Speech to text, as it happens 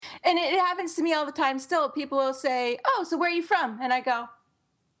And it happens to me all the time still. People will say, "Oh, so where are you from?" And I go,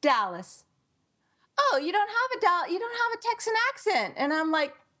 "Dallas." "Oh, you don't have a Texan accent." And I'm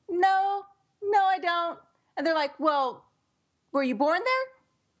like, "No, no, I don't." And they're like, "Well, were you born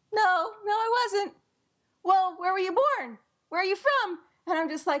there?" "No, no, I wasn't." "Well, where were you born? Where are you from?" And I'm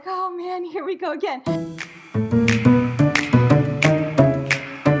just like, "Oh man, here we go again."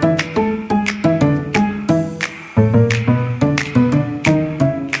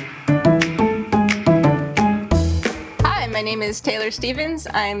 Hi, my name is Taylor Stevens.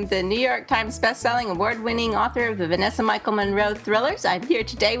 I'm the New York Times bestselling award-winning author of the Vanessa Michael Monroe thrillers. I'm here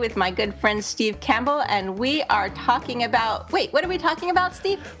today with my good friend Steve Campbell, and we are talking about... Wait, what are we talking about,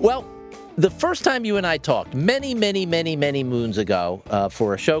 Steve? Well, the first time you and I talked, many moons ago,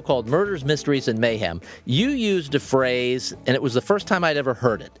 for a show called Murders, Mysteries, and Mayhem, you used a phrase, and it was the first time I'd ever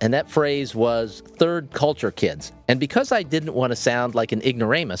heard it, and that phrase was third culture kids. And because I didn't want to sound like an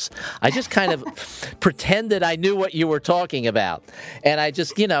ignoramus, I just kind of pretended I knew what you were talking about. And I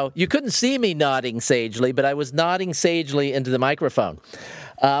just, you couldn't see me nodding sagely, but I was nodding sagely into the microphone.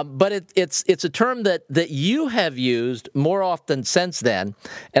 But it's a term that you have used more often since then.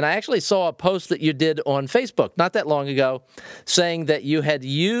 And I actually saw a post that you did on Facebook not that long ago saying that you had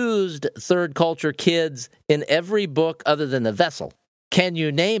used third culture kids in every book other than The Vessel. Can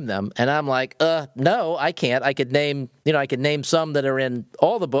you name them? And I'm like, no, I can't. I could name some that are in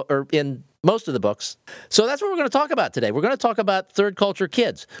all the book or in most of the books. So that's what we're going to talk about today. We're going to talk about third culture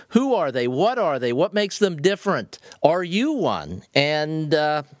kids. Who are they? What are they? What makes them different? Are you one? And,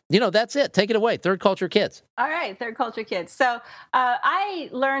 that's it. Take it away. Third culture kids. All right, third culture kids. So I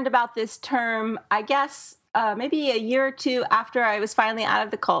learned about this term, I guess, maybe a year or two after I was finally out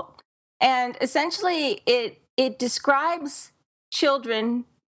of the cult. And essentially, it describes children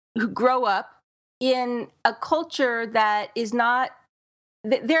who grow up in a culture that is not...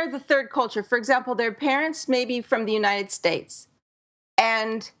 They're the third culture. For example, their parents may be from the United States,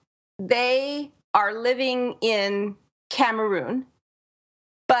 and they are living in Cameroon,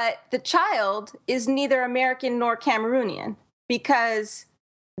 but the child is neither American nor Cameroonian because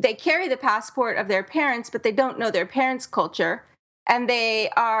they carry the passport of their parents, but they don't know their parents' culture, and they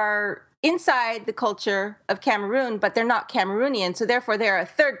are inside the culture of Cameroon, but they're not Cameroonian, so therefore they're a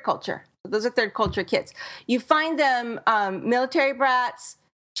third culture. Those are third culture kids. You find them military brats,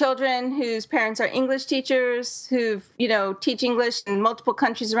 children whose parents are English teachers, who teach English in multiple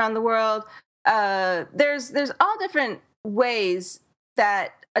countries around the world. There's all different ways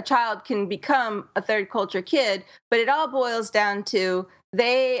that a child can become a third culture kid, but it all boils down to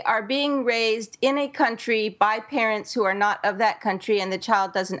they are being raised in a country by parents who are not of that country, and the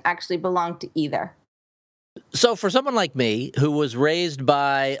child doesn't actually belong to either. So for someone like me, who was raised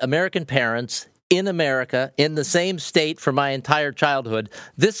by American parents in America, in the same state for my entire childhood,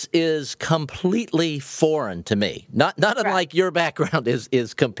 this is completely foreign to me. Not unlike your background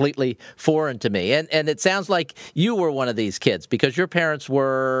is completely foreign to me. And it sounds like you were one of these kids because your parents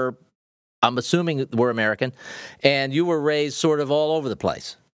were, I'm assuming, were American, and you were raised sort of all over the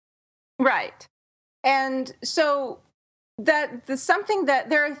place. Right. And so... there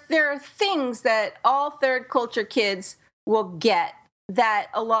are things that all third culture kids will get that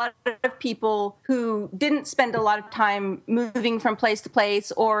a lot of people who didn't spend a lot of time moving from place to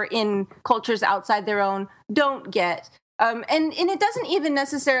place or in cultures outside their own don't get. And it doesn't even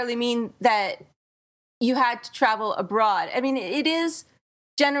necessarily mean that you had to travel abroad. I mean, it is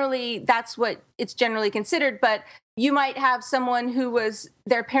generally, that's what it's generally considered, but you might have someone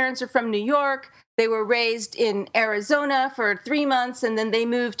their parents are from New York. They were raised in Arizona for 3 months, and then they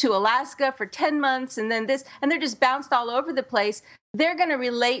moved to Alaska for 10 months, and then and they're just bounced all over the place. They're going to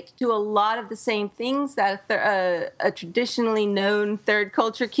relate to a lot of the same things that a traditionally known third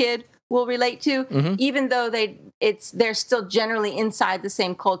culture kid will relate to, even though they're still generally inside the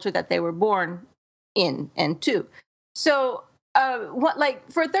same culture that they were born in and to. So,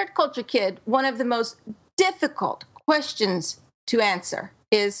 for a third culture kid, one of the most difficult questions to answer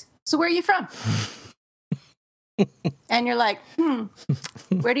is, so where are you from? And you're like,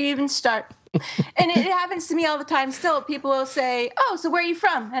 where do you even start? And it happens to me all the time still. People will say, oh, so where are you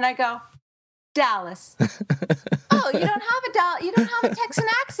from? And I go, Dallas. Oh, you don't have a Texan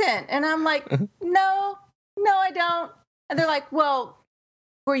accent. And I'm like, no, I don't. And they're like, well,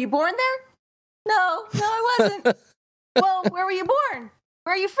 were you born there? No, I wasn't. Well, where were you born?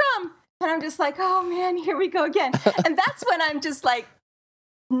 Where are you from? And I'm just like, oh man, here we go again. And that's when I'm just like,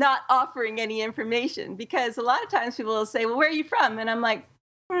 not offering any information, because a lot of times people will say, well, where are you from? And I'm like,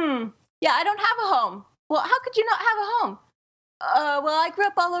 yeah, I don't have a home. Well, how could you not have a home? Well, I grew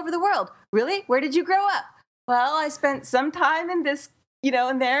up all over the world. Really? Where did you grow up? Well, I spent some time in this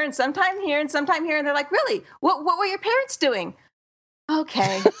and there, and sometime here, and sometime here. And they're like, really? What were your parents doing?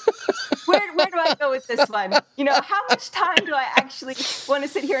 Okay. Where do I go with this one? How much time do I actually want to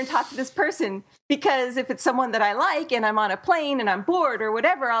sit here and talk to this person? Because if it's someone that I like and I'm on a plane and I'm bored or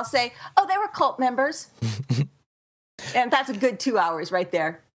whatever, I'll say, oh, they were cult members. And that's a good 2 hours right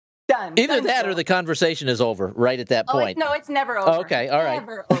there. Done. Either Done that deal. or the conversation is over right at that point. No, it's never over. Okay, all right.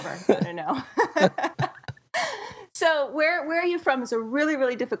 Never over. No. So where are you from is a really,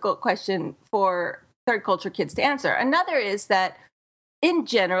 really difficult question for third culture kids to answer. Another is that in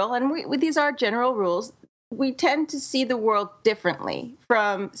general, and these are general rules, we tend to see the world differently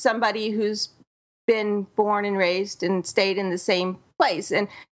from somebody who's been born and raised and stayed in the same place. And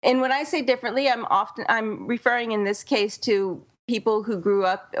when I say differently, I'm referring in this case to people who grew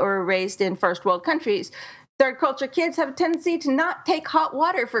up or raised in first world countries. Third culture kids have a tendency to not take hot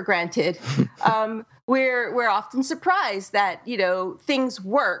water for granted. We're often surprised that things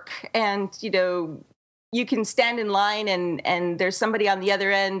work, and you can stand in line and there's somebody on the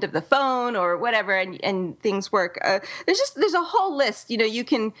other end of the phone or whatever, and things work. There's a whole list. You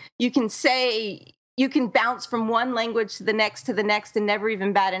can say, you can bounce from one language to the next and never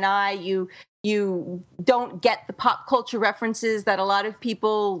even bat an eye. You don't get the pop culture references that a lot of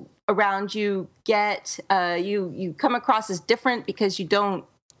people around you get. You come across as different because you don't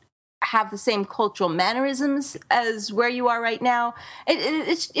have the same cultural mannerisms as where you are right now.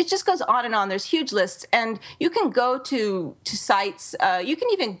 It just goes on and on. There's huge lists, and you can go to sites. You can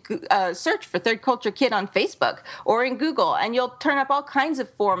even search for Third Culture Kid on Facebook or in Google, and you'll turn up all kinds of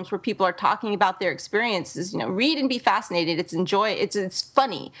forums where people are talking about their experiences. Read and be fascinated. It's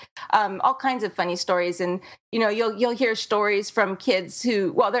funny. All kinds of funny stories, and you'll hear stories from kids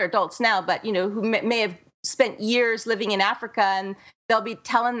who, well, they're adults now, but who may have spent years living in Africa, and they'll be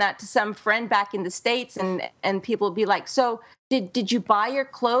telling that to some friend back in the States, and people will be like, so did you buy your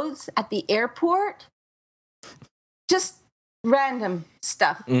clothes at the airport? Just random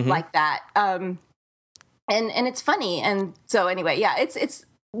stuff like that. And it's funny. And so anyway, yeah,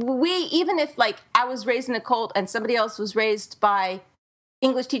 even if like I was raised in a cult and somebody else was raised by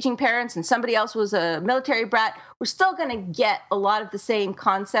English teaching parents and somebody else was a military brat, we're still going to get a lot of the same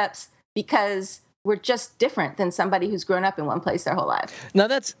concepts because we're just different than somebody who's grown up in one place their whole life. Now,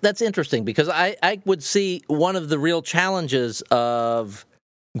 that's interesting, because I would see one of the real challenges of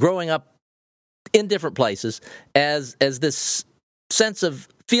growing up in different places as this sense of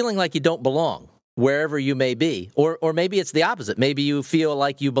feeling like you don't belong wherever you may be. Or maybe it's the opposite. Maybe you feel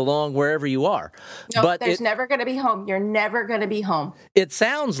like you belong wherever you are. No, but there's never going to be home. You're never going to be home. It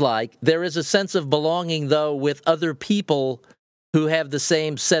sounds like there is a sense of belonging, though, with other people who have the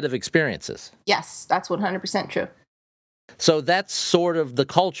same set of experiences. Yes, that's 100% true. So that's sort of the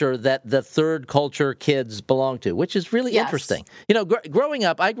culture that the third culture kids belong to, which is really interesting. Growing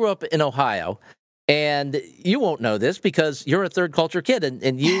up, I grew up in Ohio, and you won't know this because you're a third culture kid,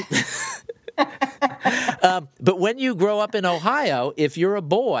 and you... but when you grow up in Ohio, if you're a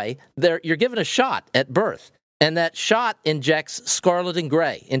boy, you're given a shot at birth, and that shot injects scarlet and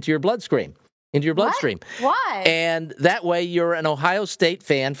gray into your bloodstream. What? Why? And that way you're an Ohio State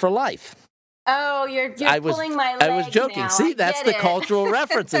fan for life. Oh, you're pulling my leg. I was joking. Now. See, that's the cultural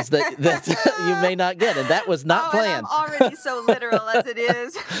references that you may not get, and that was not planned. I'm already so literal as it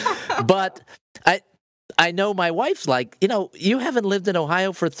is. But I know my wife's like, you haven't lived in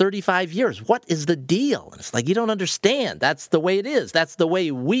Ohio for 35 years. What is the deal? And it's like, you don't understand. That's the way it is. That's the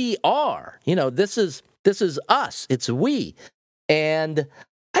way we are. This is us. It's we. And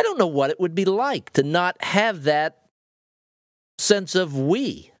I don't know what it would be like to not have that sense of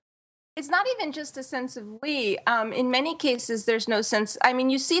we. It's not even just a sense of we. In many cases, there's no sense. I mean,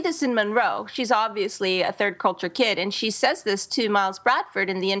 you see this in Monroe. She's obviously a third culture kid. And she says this to Miles Bradford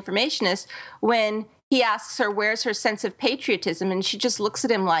in The Informationist when he asks her, where's her sense of patriotism? And she just looks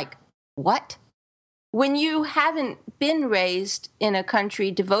at him like, what? When you haven't been raised in a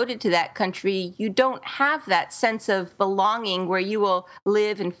country devoted to that country, you don't have that sense of belonging where you will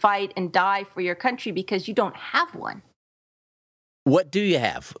live and fight and die for your country because you don't have one. What do you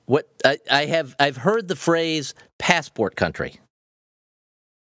have? I've heard the phrase passport country.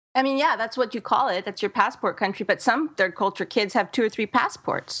 I mean, yeah, that's what you call it. That's your passport country. But some third culture kids have 2 or 3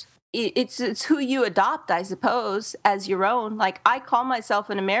 passports. It's who you adopt, I suppose, as your own. Like, I call myself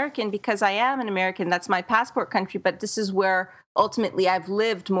an American because I am an American. That's my passport country. But this is where ultimately I've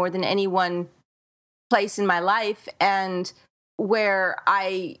lived more than any one place in my life, and where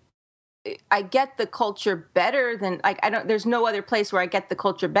I get the culture better than, like, there's no other place where I get the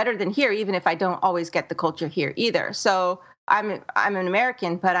culture better than here, even if I don't always get the culture here either. So I'm an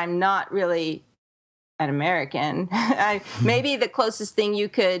American, but I'm not really an American. Maybe the closest thing you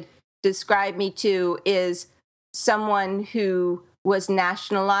could describe me to is someone who was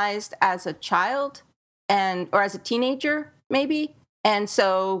nationalized as a child or as a teenager, maybe. And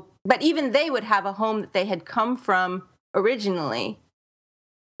so, but even they would have a home that they had come from originally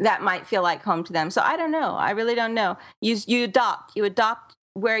that might feel like home to them. So I don't know. I really don't know. You adopt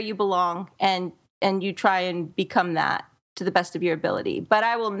where you belong, and you try and become that to the best of your ability. But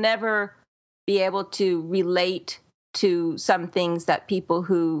I will never be able to relate to some things that people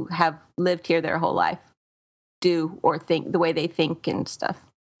who have lived here their whole life do or think, the way they think and stuff.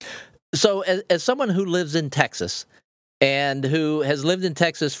 So as someone who lives in Texas and who has lived in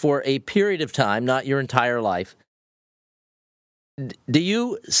Texas for a period of time, not your entire life, do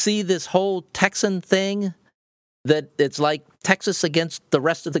you see this whole Texan thing, that it's like Texas against the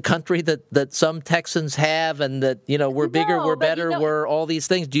rest of the country that some Texans have, and that, we're bigger, we're better, we're all these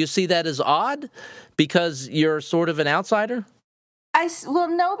things? Do you see that as odd because you're sort of an outsider? Well,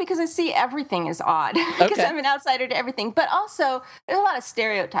 no, because I see everything as odd because I'm an outsider to everything. But also, there's a lot of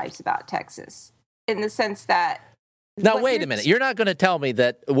stereotypes about Texas in the sense that... Now, wait a minute. You're not going to tell me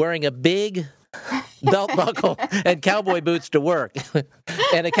that wearing a big belt buckle and cowboy boots to work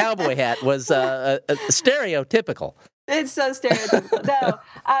and a cowboy hat was stereotypical. It's so stereotypical. No,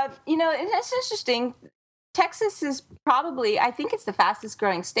 it's interesting. Texas is probably, I think it's the fastest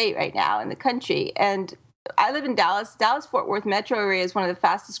growing state right now in the country. And I live in Dallas. Dallas-Fort Worth metro area is one of the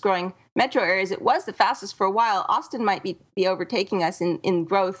fastest growing metro areas. It was the fastest for a while. Austin might be overtaking us in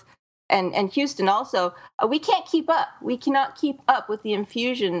growth. And Houston also. We can't keep up. We cannot keep up with the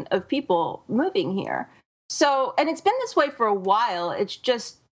infusion of people moving here. So, and it's been this way for a while. It's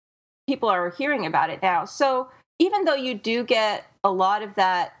just people are hearing about it now. So even though you do get a lot of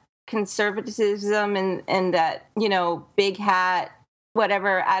that conservatism and that, big hat,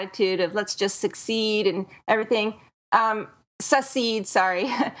 whatever attitude of let's just succeed and everything, succeed, sorry.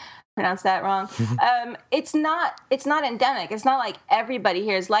 Pronounced that wrong. It's not endemic. It's not like everybody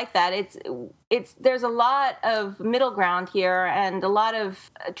here is like that. There's a lot of middle ground here and a lot of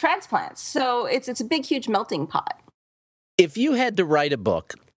transplants. So it's a big, huge melting pot. If you had to write a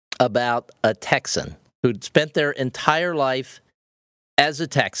book about a Texan who'd spent their entire life as a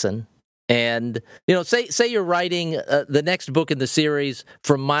Texan, and say you're writing the next book in the series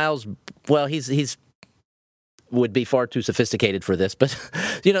from Miles. Well, he's would be far too sophisticated for this, but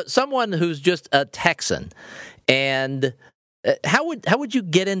someone who's just a Texan, and how would you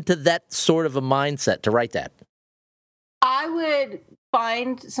get into that sort of a mindset to write that? I would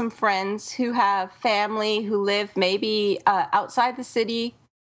find some friends who have family who live maybe outside the city,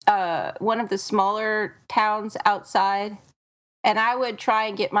 one of the smaller towns outside, and I would try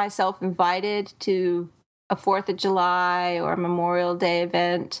and get myself invited to a 4th of July or a Memorial Day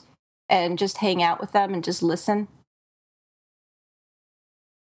event, and just hang out with them and just listen.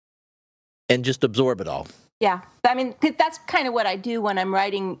 And just absorb it all. Yeah. I mean, that's kind of what I do when I'm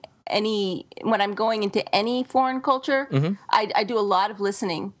writing when I'm going into any foreign culture. Mm-hmm. I do a lot of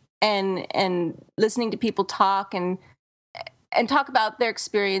listening and listening to people talk and talk about their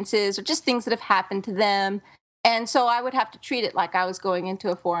experiences or just things that have happened to them. And so I would have to treat it like I was going into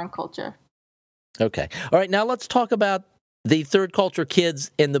a foreign culture. Okay. All right. Now let's talk about the third culture kids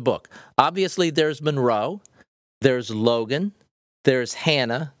in the book. Obviously, there's Monroe, there's Logan, there's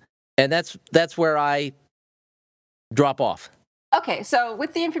Hannah, and that's where I drop off. Okay, so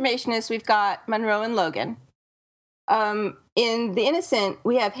with the Informationist, we've got Monroe and Logan. In The Innocent,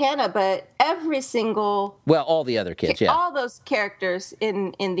 we have Hannah, but every single... Well, all the other kids, yeah. All those characters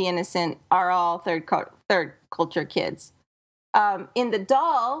in The Innocent are all third culture kids. In The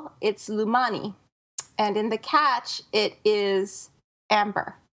Doll, it's Lumani. And in The Catch, it is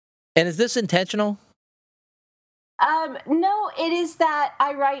Amber. And is this intentional? No, it is that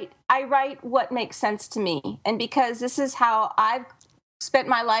I write what makes sense to me. And because this is how I've spent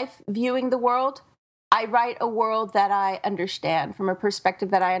my life viewing the world, I write a world that I understand, from a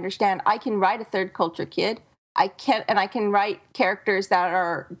perspective that I understand. I can write a third culture kid. I can write characters that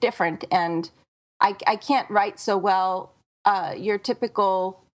are different. And I can't write so well your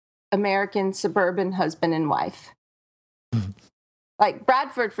typical American suburban husband and wife. Like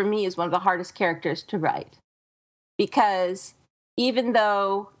Bradford, for me, is one of the hardest characters to write, because even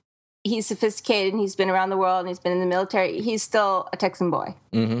though he's sophisticated and he's been around the world and he's been in the military, he's still a Texan boy.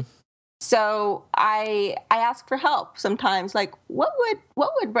 Mm-hmm. So I ask for help sometimes. Like, what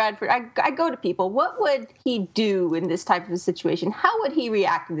would Bradford? I go to people. What would he do in this type of a situation? How would he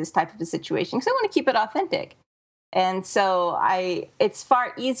react in this type of a situation? Because I want to keep it authentic. And so it's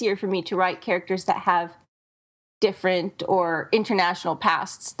far easier for me to write characters that have different or international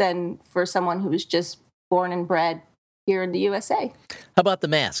pasts than for someone who's just born and bred here in the USA. How about the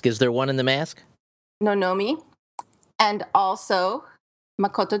mask? Is there one in the mask? Nonomi, and also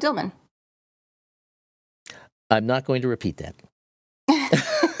Makoto Dillman. I'm not going to repeat that.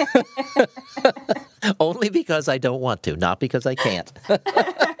 Only because I don't want to, not because I can't.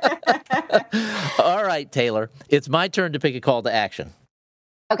 All right, Taylor, it's my turn to pick a call to action.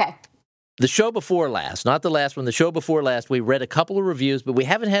 Okay. The show before last, not the last one, the show before last, we read a couple of reviews, but we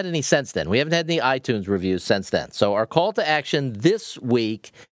haven't had any since then. We haven't had any iTunes reviews since then. So our call to action this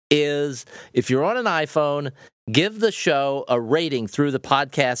week is, if you're on an iPhone, give the show a rating through the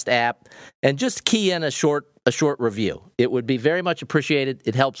podcast app and just key in a short review. It would be very much appreciated.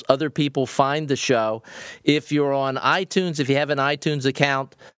 It helps other people find the show. If you're on iTunes, if you have an iTunes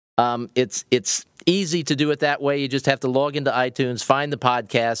account, it's easy to do it that way. You just have to log into iTunes, find the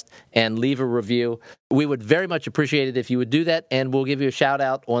podcast, and leave a review. We would very much appreciate it if you would do that, and we'll give you a shout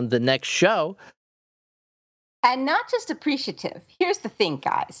out on the next show. And not just appreciative. Here's the thing,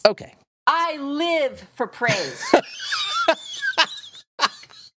 guys. Okay. I live for praise.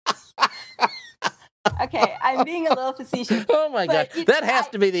 Okay, I'm being a little facetious. Oh, my God. That has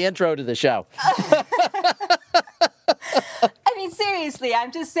to be the intro to the show. I mean, seriously,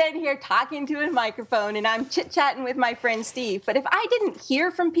 I'm just sitting here talking to a microphone and I'm chit-chatting with my friend Steve. But if I didn't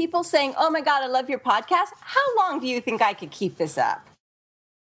hear from people saying, oh, my God, I love your podcast, how long do you think I could keep this up?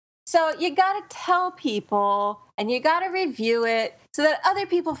 So you got to tell people and you got to review it so that other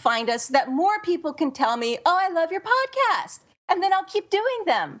people find us, so that more people can tell me, oh, I love your podcast. And then I'll keep doing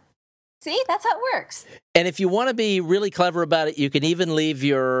them. See, that's how it works. And if you want to be really clever about it, you can even leave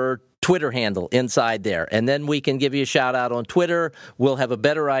your Twitter handle inside there. And then we can give you a shout out on Twitter. We'll have a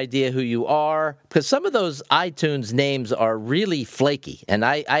better idea who you are. Because some of those iTunes names are really flaky. And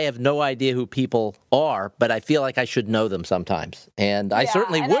I have no idea who people are, but I feel like I should know them sometimes. And I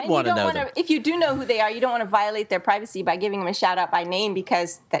certainly would want to know them. If you do know who they are, you don't want to violate their privacy by giving them a shout out by name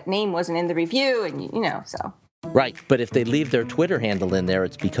because that name wasn't in the review. And, you know, so. Right. But if they leave their Twitter handle in there,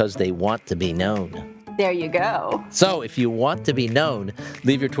 it's because they want to be known. There you go. So if you want to be known,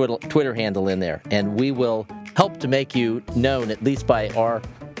 leave your Twitter handle in there, and we will help to make you known, at least by our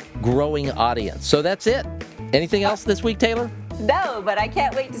growing audience. So that's it. Anything else this week, Taylor? No, but I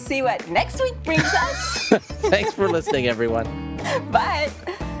can't wait to see what next week brings us. Thanks for listening, everyone. Bye.